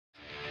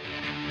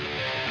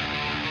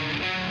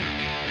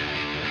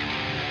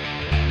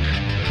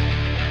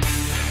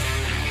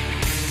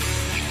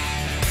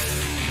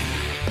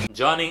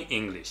Johnny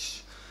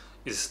English.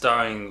 It's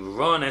starring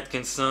Rowan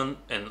Atkinson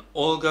and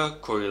Olga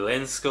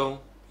Kurylenko.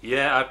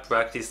 Yeah, I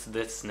practiced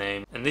that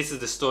name. And this is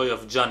the story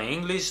of Johnny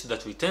English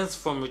that returns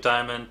from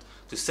retirement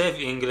to save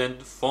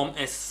England from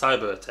a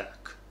cyber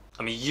attack.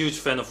 I'm a huge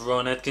fan of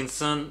Rowan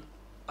Atkinson.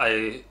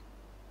 I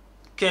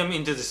came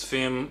into this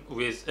film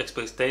with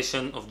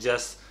expectation of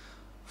just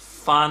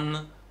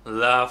fun,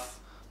 laugh,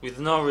 with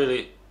no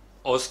really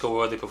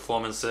Oscar-worthy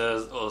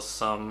performances or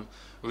some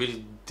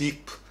really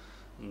deep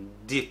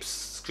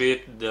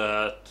script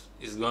that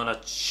is gonna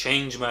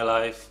change my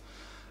life.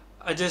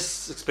 I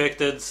just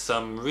expected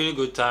some really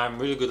good time,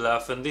 really good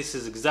laugh, and this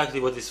is exactly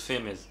what this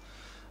film is.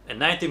 And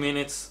 90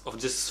 minutes of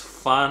just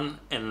fun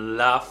and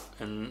laugh,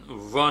 and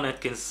Rowan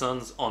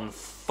Atkinson's on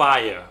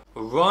fire.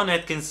 Rowan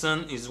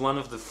Atkinson is one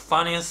of the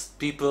funniest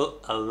people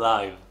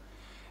alive,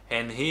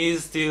 and he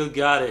still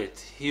got it.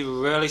 He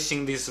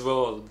relishing this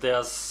role. There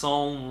are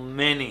so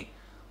many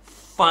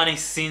funny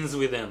scenes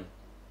with him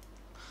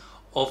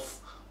of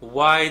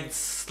wide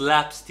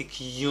slapstick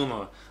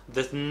humor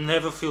that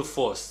never feel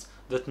forced,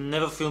 that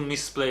never feel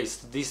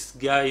misplaced. This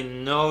guy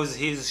knows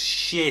his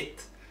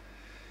shit.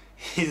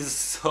 He's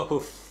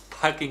so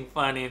fucking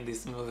funny in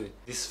this movie.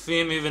 This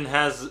film even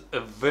has a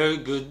very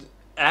good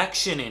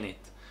action in it.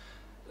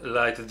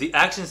 Like, the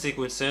action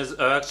sequences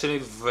are actually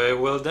very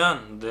well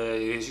done.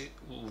 They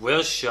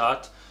well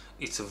shot.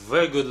 It's a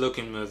very good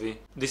looking movie.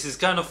 This is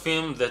kind of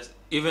film that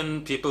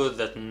even people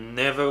that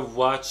never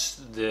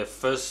watched the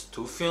first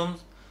two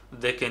films,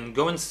 they can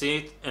go and see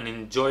it and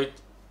enjoy it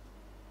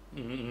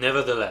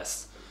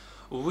nevertheless.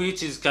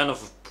 Which is kind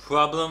of a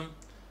problem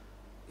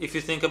if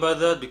you think about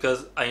that,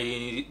 because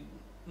I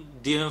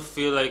didn't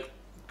feel like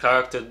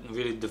character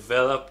really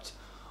developed,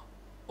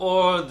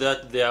 or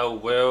that they are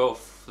aware of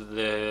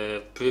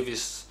the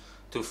previous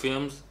two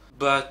films.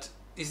 But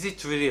is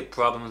it really a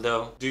problem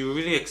though? Do you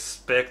really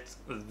expect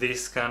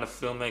this kind of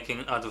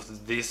filmmaking out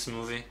of this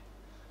movie?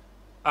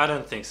 I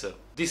don't think so.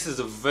 This is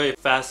a very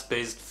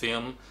fast-paced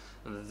film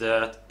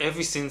that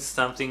every scene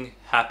something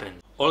happened.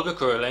 Olga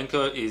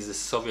Kurylenko is a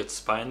Soviet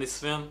spy in this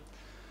film,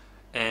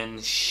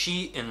 and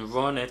she and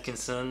Rowan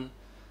Atkinson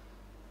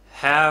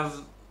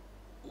have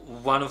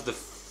one of the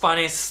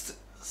funniest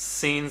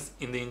scenes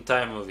in the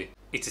entire movie.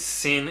 It's a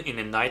scene in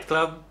a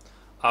nightclub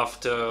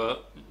after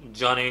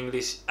Johnny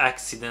English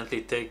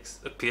accidentally takes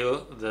a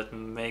pill that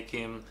make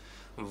him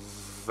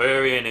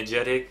very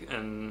energetic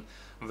and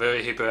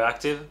very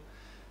hyperactive,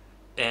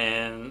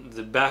 and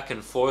the back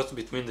and forth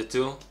between the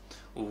two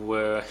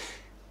were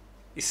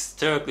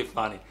hysterically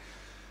funny.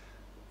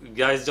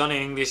 Guys,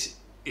 Johnny English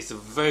is a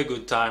very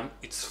good time.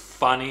 It's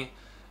funny,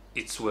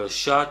 it's well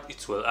shot,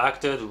 it's well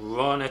acted.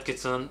 Rowan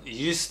Atkinson,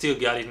 you still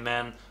got it,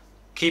 man.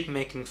 Keep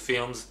making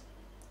films.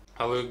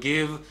 I will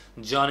give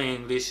Johnny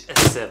English a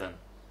 7.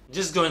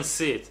 Just go and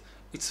see it.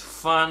 It's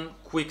fun,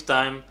 quick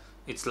time.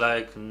 It's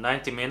like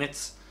 90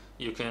 minutes.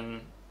 You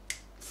can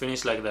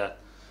finish like that.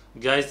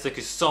 Guys, thank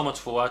you so much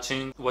for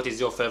watching. What is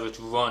your favorite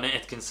Rowan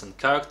Atkinson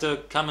character?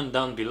 Comment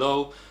down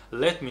below,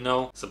 let me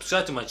know.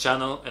 Subscribe to my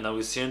channel, and I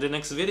will see you in the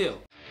next video.